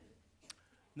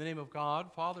In the name of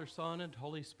God, Father, Son, and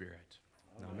Holy Spirit.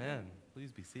 Amen.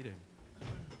 Please be seated.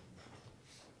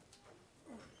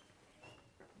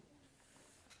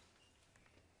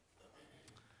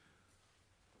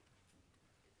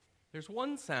 There's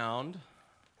one sound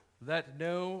that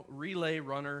no relay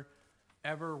runner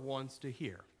ever wants to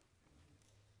hear.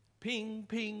 Ping,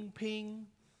 ping, ping,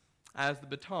 as the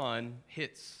baton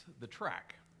hits the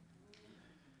track.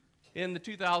 In the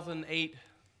 2008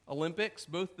 Olympics,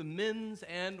 both the men's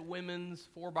and women's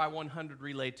 4x100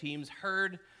 relay teams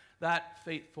heard that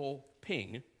fateful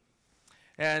ping.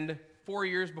 And 4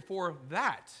 years before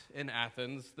that in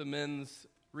Athens, the men's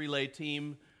relay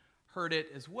team heard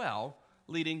it as well,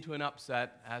 leading to an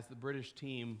upset as the British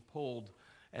team pulled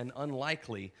an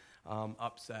unlikely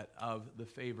upset of the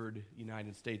favored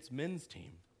United States men's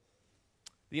team.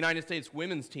 The United States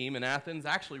women's team in Athens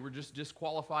actually were just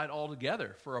disqualified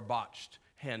altogether for a botched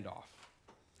handoff.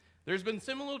 There's been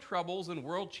similar troubles in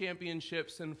world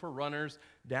championships and for runners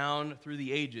down through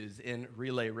the ages in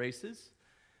relay races.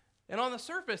 And on the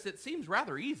surface, it seems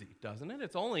rather easy, doesn't it?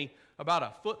 It's only about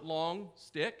a foot-long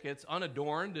stick. It's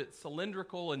unadorned. It's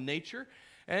cylindrical in nature.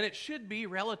 And it should be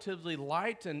relatively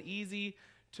light and easy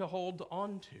to hold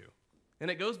onto.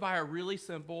 And it goes by a really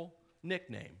simple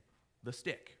nickname, the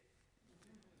stick.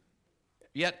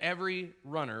 Yet every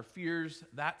runner fears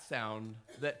that sound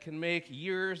that can make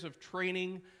years of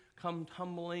training come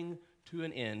tumbling to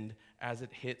an end as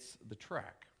it hits the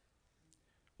track.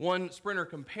 One sprinter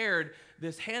compared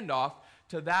this handoff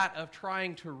to that of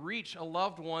trying to reach a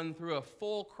loved one through a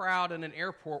full crowd in an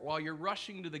airport while you're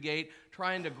rushing to the gate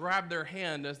trying to grab their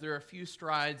hand as they're a few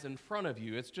strides in front of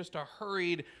you. It's just a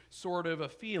hurried sort of a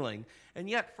feeling. And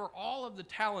yet for all of the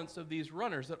talents of these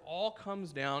runners, it all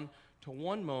comes down to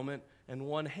one moment and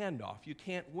one handoff. You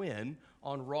can't win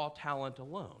on raw talent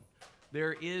alone.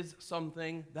 There is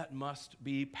something that must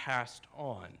be passed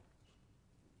on.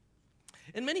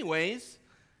 In many ways,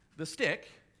 the stick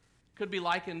could be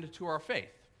likened to our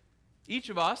faith. Each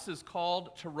of us is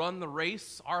called to run the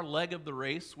race, our leg of the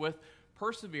race, with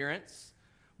perseverance,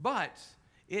 but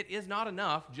it is not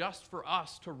enough just for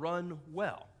us to run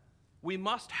well. We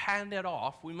must hand it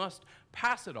off, we must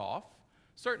pass it off,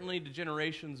 certainly to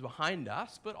generations behind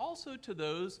us, but also to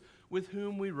those with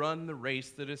whom we run the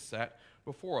race that is set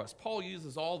before us. Paul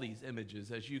uses all these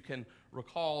images, as you can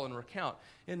recall and recount,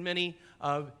 in many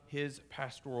of his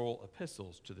pastoral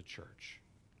epistles to the church.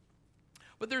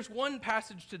 But there's one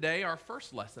passage today, our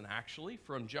first lesson actually,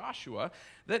 from Joshua,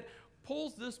 that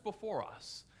pulls this before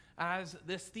us as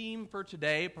this theme for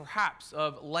today, perhaps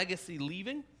of legacy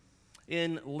leaving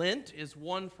in Lent, is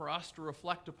one for us to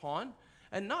reflect upon,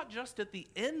 and not just at the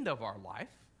end of our life,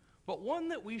 but one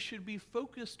that we should be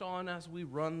focused on as we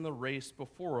run the race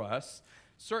before us,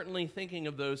 certainly thinking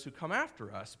of those who come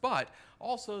after us, but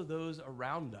also those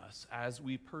around us as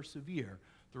we persevere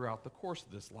throughout the course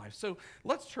of this life. So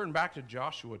let's turn back to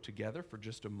Joshua together for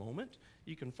just a moment.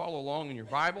 You can follow along in your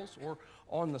Bibles or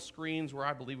on the screens where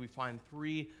I believe we find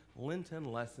 3 Lenten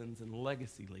lessons in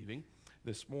legacy leaving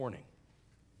this morning.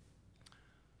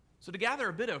 So to gather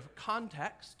a bit of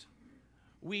context,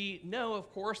 we know,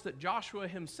 of course, that Joshua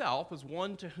himself is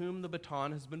one to whom the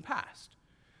baton has been passed.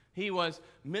 He was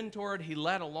mentored, he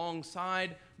led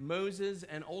alongside Moses,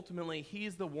 and ultimately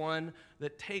he's the one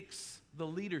that takes the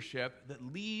leadership that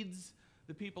leads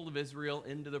the people of Israel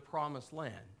into the promised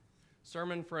land.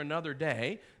 Sermon for another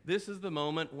day. This is the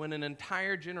moment when an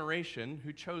entire generation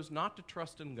who chose not to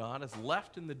trust in God is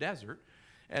left in the desert,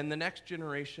 and the next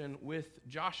generation with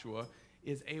Joshua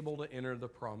is able to enter the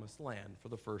promised land for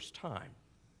the first time.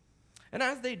 And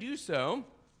as they do so,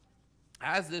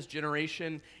 as this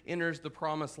generation enters the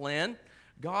promised land,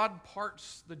 God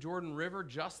parts the Jordan River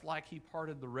just like he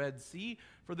parted the Red Sea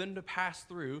for them to pass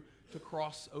through to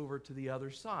cross over to the other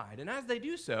side. And as they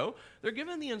do so, they're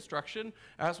given the instruction,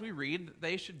 as we read, that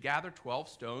they should gather 12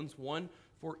 stones, one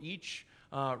for each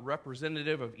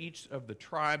representative of each of the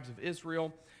tribes of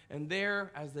Israel. And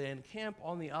there, as they encamp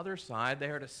on the other side, they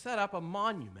are to set up a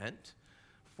monument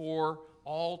for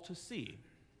all to see.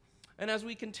 And as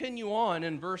we continue on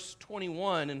in verse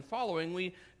 21 and following,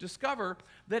 we discover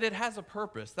that it has a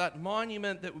purpose. That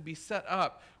monument that would be set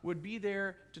up would be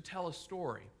there to tell a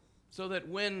story, so that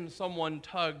when someone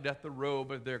tugged at the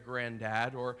robe of their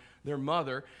granddad or their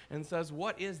mother and says,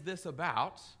 "What is this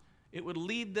about?" it would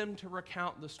lead them to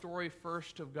recount the story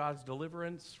first of God's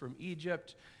deliverance from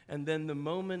Egypt, and then the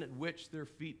moment at which their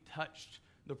feet touched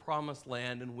the promised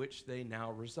land in which they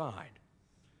now reside.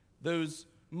 Those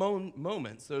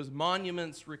moments, those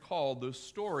monuments recalled, those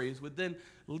stories would then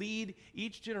lead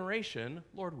each generation,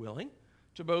 Lord willing,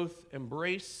 to both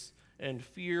embrace and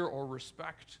fear or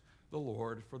respect the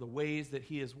Lord for the ways that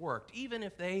he has worked, even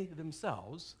if they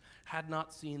themselves had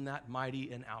not seen that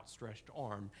mighty and outstretched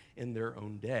arm in their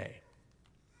own day.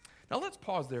 Now let's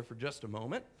pause there for just a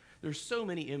moment. There's so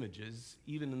many images,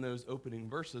 even in those opening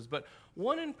verses, but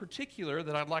one in particular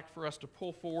that I'd like for us to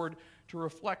pull forward to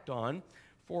reflect on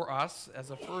for us as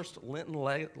a first Lenten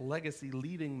legacy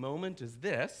leaving moment is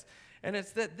this, and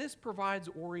it's that this provides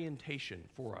orientation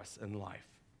for us in life.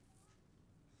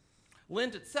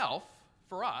 Lent itself,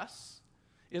 for us,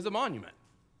 is a monument.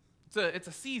 It's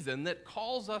a season that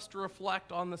calls us to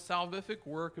reflect on the salvific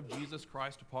work of Jesus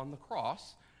Christ upon the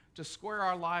cross, to square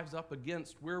our lives up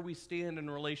against where we stand in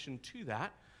relation to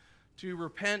that, to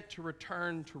repent, to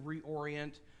return, to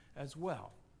reorient as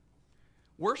well.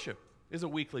 Worship is a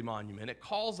weekly monument. It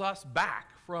calls us back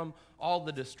from all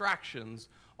the distractions,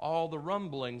 all the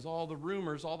rumblings, all the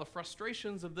rumors, all the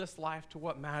frustrations of this life to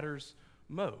what matters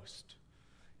most.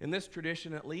 In this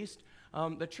tradition, at least,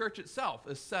 the church itself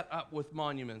is set up with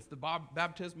monuments. The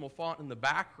baptismal font in the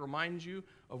back reminds you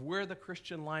of where the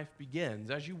Christian life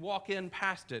begins. As you walk in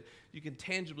past it, you can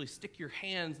tangibly stick your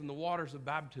hands in the waters of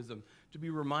baptism to be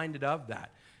reminded of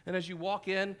that. And as you walk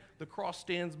in, the cross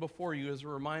stands before you as a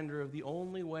reminder of the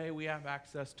only way we have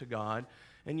access to God.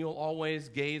 And you'll always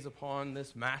gaze upon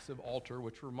this massive altar,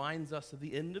 which reminds us of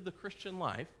the end of the Christian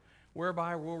life,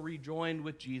 whereby we'll rejoin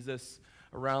with Jesus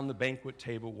around the banquet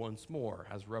table once more,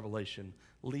 as Revelation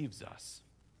leaves us.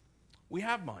 We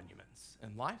have monuments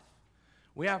in life.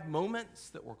 We have moments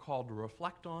that we're called to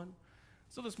reflect on.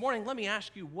 So this morning, let me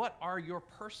ask you, what are your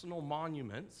personal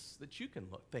monuments that you can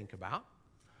think about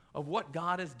of what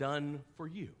God has done for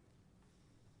you?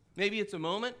 Maybe it's a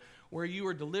moment where you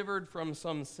were delivered from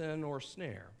some sin or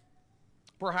snare.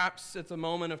 Perhaps it's a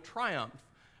moment of triumph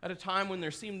at a time when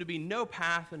there seemed to be no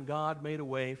path and God made a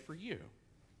way for you.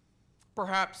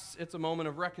 Perhaps it's a moment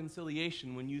of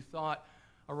reconciliation when you thought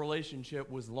a relationship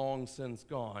was long since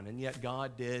gone, and yet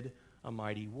God did a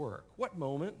mighty work. What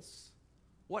moments,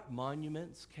 what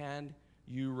monuments can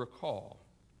you recall?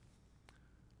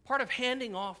 Part of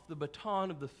handing off the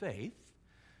baton of the faith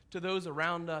to those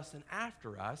around us and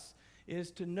after us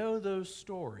is to know those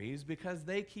stories, because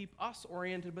they keep us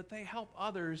oriented, but they help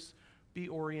others be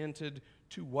oriented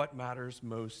to what matters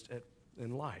most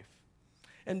in life.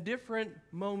 And different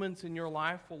moments in your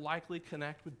life will likely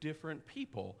connect with different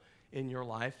people in your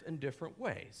life in different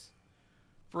ways.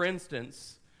 For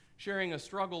instance, sharing a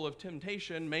struggle of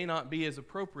temptation may not be as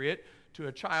appropriate to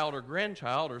a child or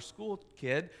grandchild or school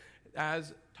kid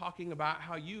as talking about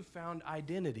how you found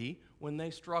identity when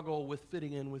they struggle with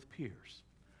fitting in with peers.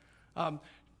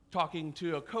 Talking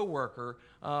to a coworker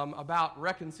about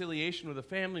reconciliation with a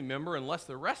family member, unless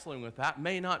they're wrestling with that,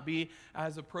 may not be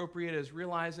as appropriate as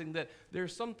realizing that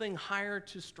there's something higher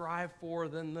to strive for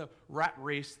than the rat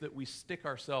race that we stick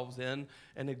ourselves in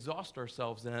and exhaust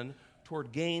ourselves in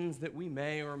toward gains that we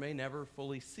may or may never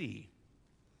fully see.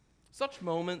 Such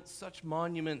moments, such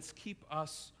monuments keep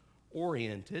us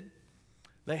oriented.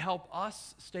 They help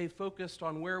us stay focused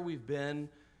on where we've been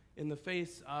in the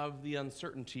face of the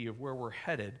uncertainty of where we're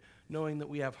headed, knowing that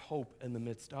we have hope in the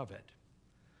midst of it.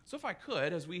 So if I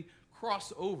could, as we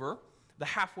cross over the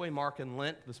halfway mark in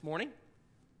Lent this morning,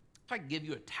 if I could give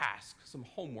you a task, some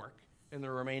homework in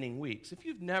the remaining weeks. If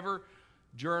you've never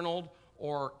journaled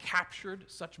or captured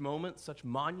such moments, such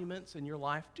monuments in your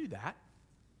life, do that.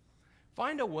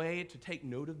 Find a way to take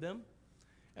note of them,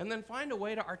 and then find a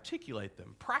way to articulate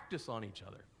them. Practice on each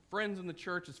other. Friends in the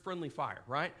church is friendly fire,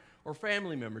 right? Or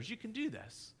family members, you can do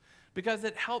this because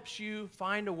it helps you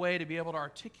find a way to be able to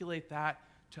articulate that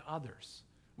to others.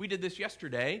 We did this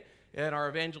yesterday at our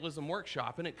evangelism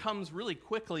workshop, and it comes really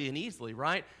quickly and easily,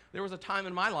 right? There was a time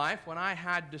in my life when I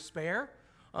had despair.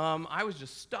 I was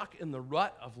just stuck in the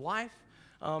rut of life,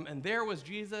 and there was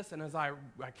Jesus, and as I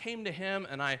came to him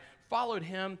and I followed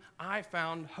him, I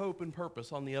found hope and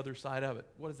purpose on the other side of it.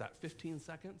 What is that, 15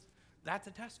 seconds? That's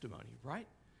a testimony, right?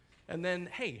 And then,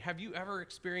 hey, have you ever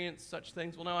experienced such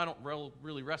things? Well, no, I don't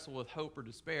really wrestle with hope or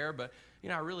despair, but,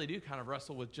 I really do kind of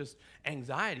wrestle with just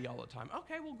anxiety all the time.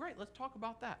 Okay, well, great, let's talk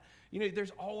about that.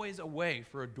 There's always a way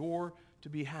for a door to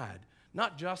be had,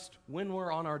 not just when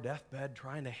we're on our deathbed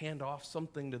trying to hand off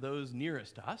something to those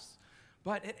nearest us,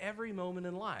 but at every moment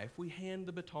in life, we hand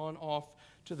the baton off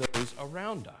to those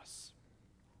around us.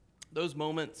 Those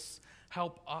moments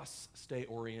help us stay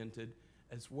oriented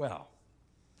as well,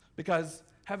 because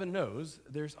heaven knows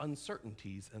there's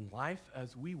uncertainties in life,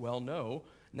 as we well know,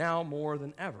 now more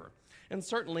than ever. And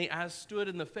certainly as stood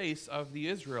in the face of the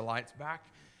Israelites back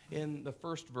in the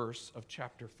first verse of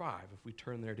chapter 5, if we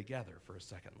turn there together for a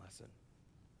second lesson.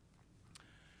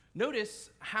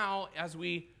 Notice how, as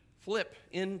we flip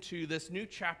into this new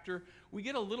chapter, we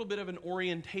get a little bit of an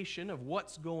orientation of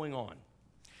what's going on.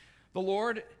 The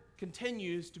Lord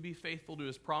continues to be faithful to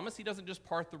his promise. He doesn't just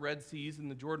part the Red Seas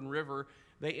and the Jordan River.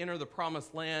 They enter the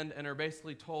promised land and are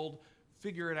basically told,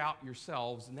 figure it out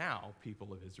yourselves now,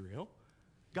 people of Israel.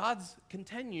 God's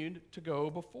continued to go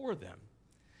before them.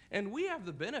 And we have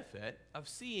the benefit of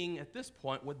seeing at this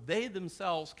point what they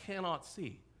themselves cannot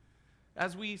see.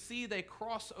 As we see they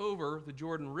cross over the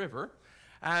Jordan River,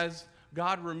 as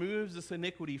God removes this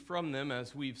iniquity from them,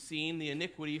 as we've seen the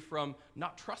iniquity from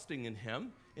not trusting in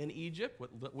him in Egypt,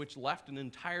 which left an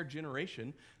entire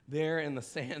generation there in the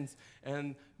sands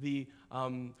and the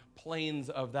plains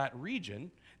of that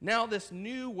region. Now this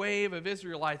new wave of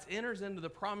Israelites enters into the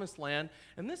promised land,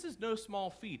 and this is no small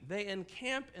feat. They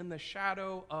encamp in the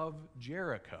shadow of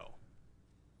Jericho.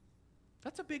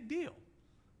 That's a big deal.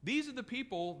 These are the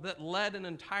people that led an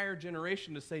entire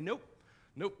generation to say, nope,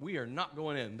 we are not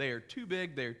going in. They are too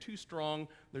big, they are too strong,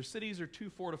 their cities are too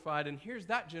fortified, and here's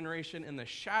that generation in the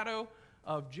shadow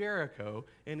of Jericho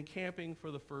encamping for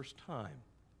the first time.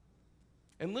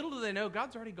 And little do they know,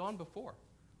 God's already gone before.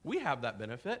 We have that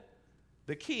benefit.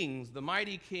 The kings, the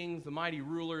mighty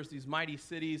rulers, these mighty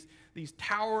cities, these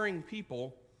towering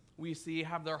people we see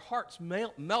have their hearts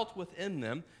melt within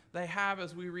them. They have,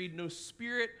 as we read, no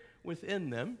spirit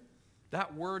within them.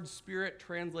 That word spirit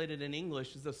translated in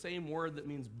English is the same word that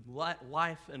means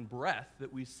life and breath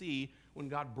that we see when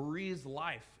God breathes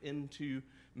life into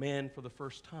man for the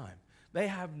first time. They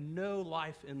have no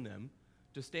life in them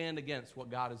to stand against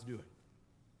what God is doing.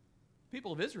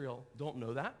 People of Israel don't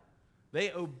know that.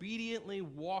 They obediently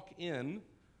walk in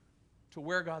to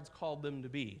where God's called them to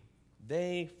be.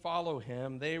 They follow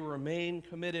him. They remain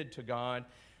committed to God,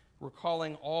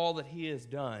 recalling all that he has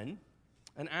done.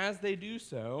 And as they do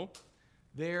so,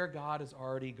 their God has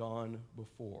already gone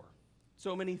before.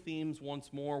 So many themes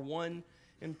once more. One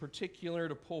in particular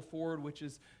to pull forward, which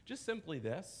is just simply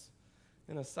this.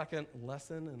 In a second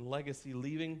lesson in legacy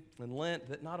leaving and Lent,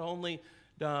 that not only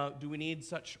do we need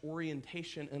such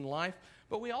orientation in life,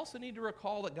 but we also need to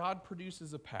recall that God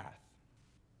produces a path.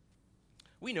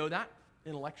 We know that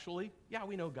intellectually. Yeah,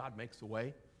 we know God makes a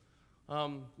way.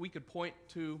 We could point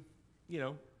to,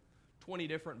 20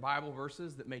 different Bible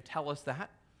verses that may tell us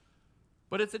that.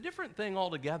 But it's a different thing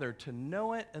altogether to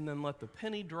know it and then let the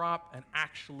penny drop and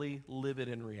actually live it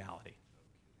in reality.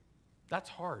 That's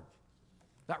hard.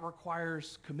 That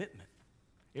requires commitment.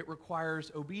 It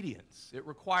requires obedience. It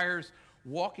requires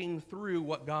walking through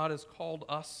what God has called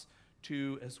us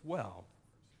to as well.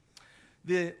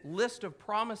 The list of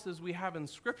promises we have in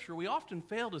Scripture, we often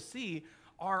fail to see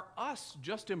are us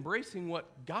just embracing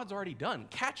what God's already done,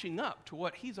 catching up to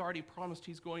what he's already promised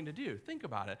he's going to do. Think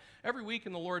about it. Every week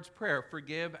in the Lord's Prayer,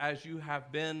 forgive as you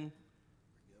have been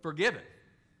forgiven.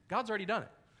 God's already done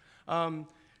it.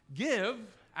 Give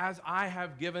as I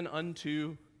have given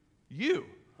unto you.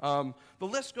 The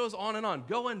list goes on and on.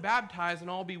 Go and baptize, and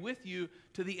I'll be with you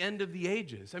to the end of the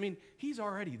ages. I mean, he's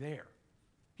already there.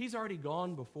 He's already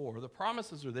gone before. The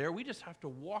promises are there. We just have to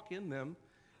walk in them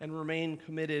and remain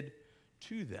committed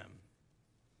to them.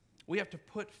 We have to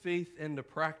put faith into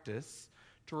practice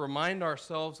to remind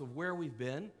ourselves of where we've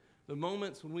been, the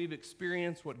moments when we've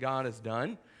experienced what God has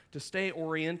done, to stay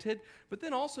oriented, but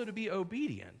then also to be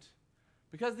obedient.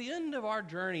 Because the end of our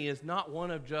journey is not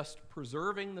one of just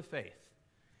preserving the faith.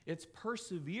 It's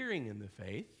persevering in the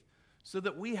faith so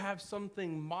that we have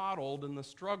something modeled in the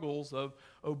struggles of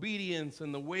obedience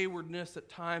and the waywardness at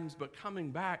times, but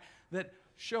coming back, that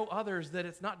show others that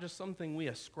it's not just something we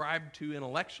ascribe to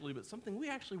intellectually, but something we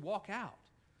actually walk out.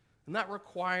 And that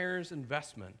requires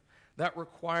investment. That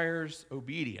requires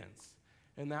obedience.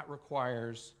 And that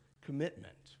requires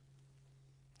commitment.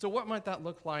 So what might that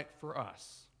look like for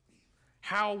us?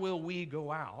 How will we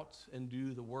go out and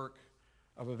do the work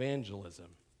of evangelism?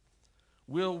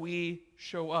 Will we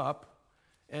show up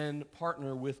and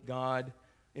partner with God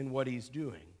in what he's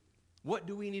doing? What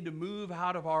do we need to move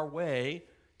out of our way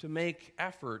to make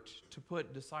effort to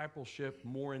put discipleship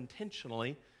more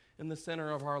intentionally in the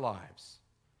center of our lives?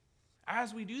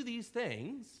 As we do these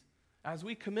things, as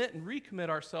we commit and recommit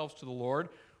ourselves to the Lord,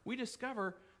 we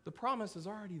discover the promise is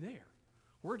already there.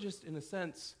 We're just, in a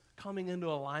sense, coming into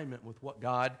alignment with what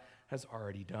God has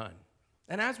already done.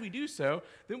 And as we do so,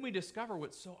 then we discover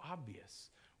what's so obvious,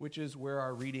 which is where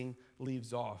our reading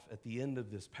leaves off at the end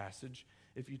of this passage,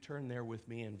 if you turn there with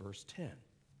me in verse 10.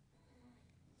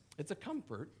 It's a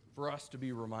comfort for us to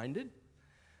be reminded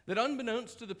that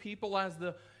unbeknownst to the people, as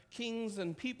the kings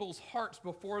and people's hearts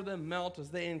before them melt as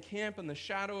they encamp in the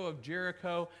shadow of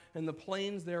Jericho and the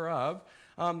plains thereof,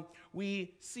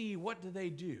 we see what do they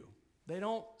do? They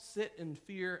don't sit in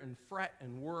fear and fret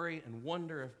and worry and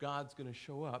wonder if God's going to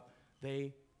show up.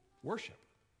 They worship.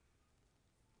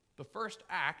 The first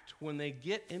act when they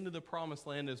get into the promised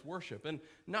land is worship. And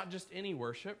not just any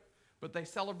worship, but they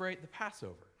celebrate the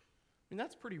Passover. I mean,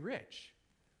 that's pretty rich.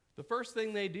 The first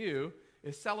thing they do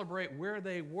is celebrate where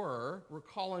they were,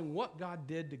 recalling what God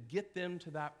did to get them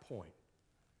to that point.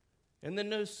 And then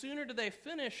no sooner do they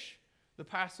finish the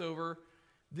Passover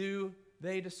do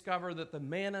they discover that the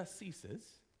manna ceases,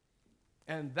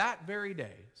 and that very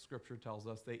day, Scripture tells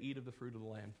us, they eat of the fruit of the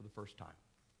land for the first time.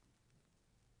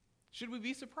 Should we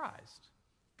be surprised?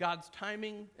 God's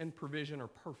timing and provision are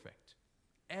perfect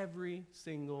every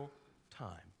single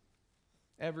time.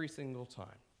 Every single time.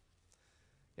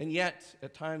 And yet,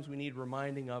 at times we need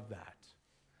reminding of that.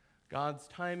 God's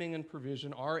timing and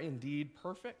provision are indeed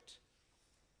perfect,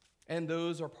 and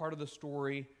those are part of the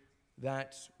story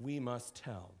that we must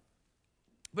tell.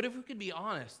 But if we could be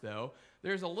honest, though,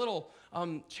 there's a little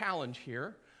challenge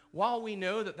here. While we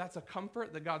know that that's a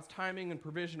comfort, that God's timing and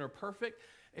provision are perfect,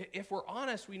 if we're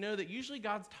honest, we know that usually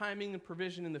God's timing and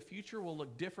provision in the future will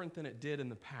look different than it did in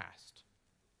the past.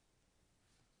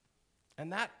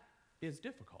 And that is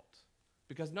difficult,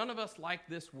 because none of us like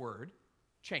this word,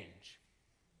 change.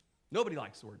 Nobody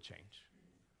likes the word change.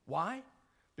 Why?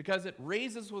 Because it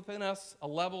raises within us a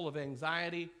level of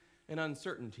anxiety and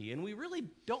uncertainty. And we really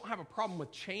don't have a problem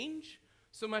with change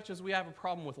so much as we have a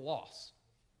problem with loss.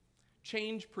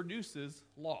 Change produces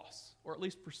loss, or at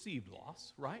least perceived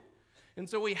loss, right? And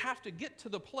so we have to get to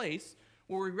the place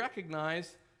where we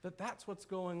recognize that that's what's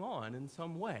going on in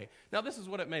some way. Now, this is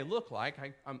what it may look like.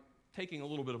 I'm taking a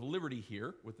little bit of liberty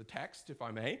here with the text, if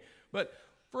I may. But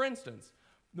for instance,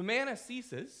 the manna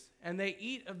ceases, and they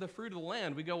eat of the fruit of the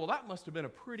land. We go, well, that must have been a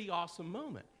pretty awesome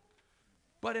moment.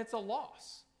 But it's a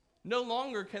loss. No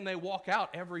longer can they walk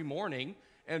out every morning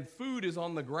and food is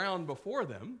on the ground before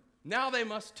them. Now they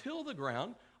must till the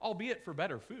ground, albeit for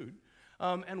better food,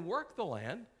 and work the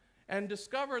land and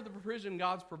discover the provision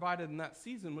God's provided in that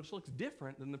season, which looks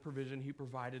different than the provision he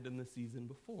provided in the season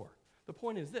before. The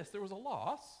point is this: there was a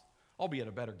loss, albeit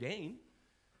a better gain.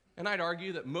 And I'd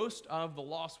argue that most of the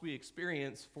loss we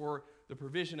experience for the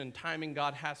provision and timing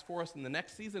God has for us in the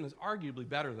next season is arguably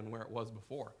better than where it was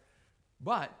before.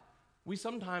 But we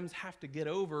sometimes have to get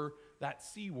over that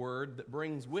C word that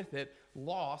brings with it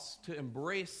loss to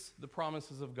embrace the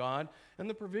promises of God and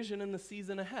the provision in the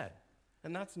season ahead.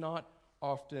 And that's not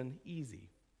often easy.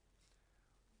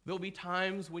 There'll be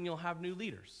times when you'll have new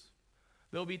leaders.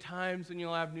 There'll be times when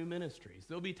you'll have new ministries.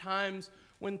 There'll be times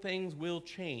when things will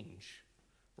change,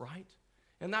 right?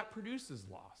 And that produces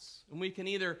loss. And we can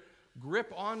either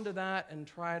grip onto that and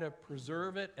try to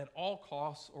preserve it at all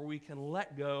costs, or we can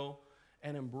let go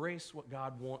and embrace what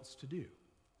God wants to do.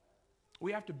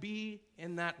 We have to be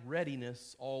in that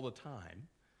readiness all the time,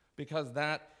 because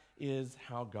that is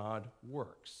how God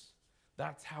works.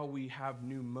 That's how we have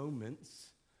new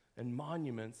moments and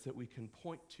monuments that we can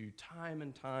point to time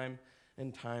and time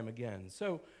and time again.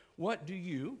 So what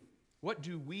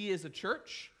do we as a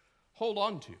church hold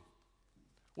on to?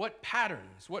 What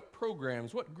patterns, what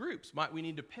programs, what groups might we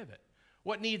need to pivot?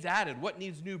 What needs added? What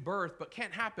needs new birth, but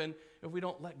can't happen if we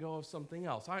don't let go of something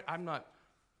else? I'm not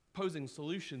posing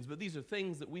solutions, but these are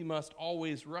things that we must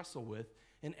always wrestle with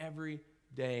in every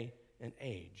day and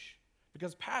age.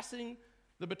 Because passing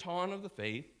the baton of the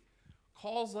faith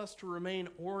calls us to remain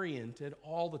oriented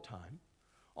all the time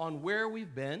on where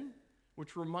we've been,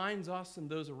 which reminds us and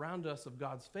those around us of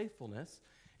God's faithfulness.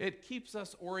 It keeps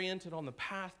us oriented on the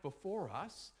path before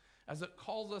us, as it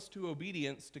calls us to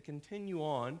obedience to continue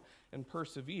on and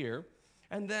persevere.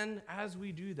 And then as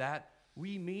we do that,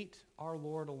 we meet our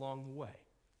Lord along the way.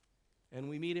 And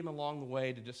we meet him along the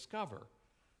way to discover,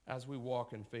 as we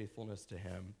walk in faithfulness to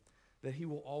him, that he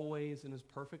will always, in his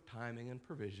perfect timing and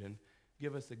provision,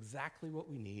 give us exactly what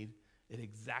we need at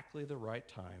exactly the right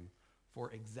time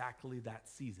for exactly that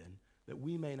season that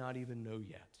we may not even know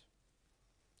yet.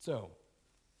 So,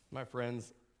 my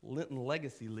friends, Lenten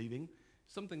legacy leaving,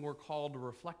 something we're called to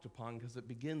reflect upon, because it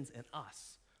begins in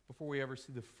us before we ever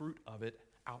see the fruit of it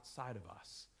outside of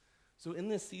us. So in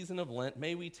this season of Lent,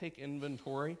 may we take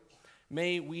inventory.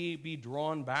 May we be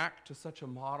drawn back to such a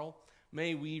model.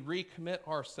 May we recommit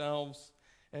ourselves,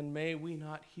 and may we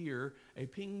not hear a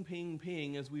ping, ping,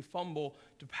 ping as we fumble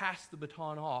to pass the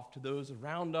baton off to those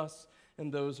around us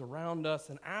and those around us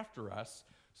and after us,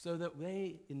 so that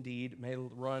they indeed may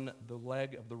run the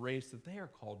leg of the race that they are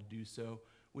called to do so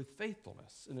with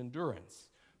faithfulness and endurance,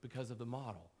 because of the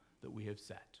model that we have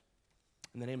set.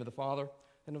 In the name of the Father,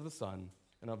 and of the Son,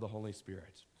 and of the Holy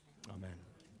Spirit. Amen.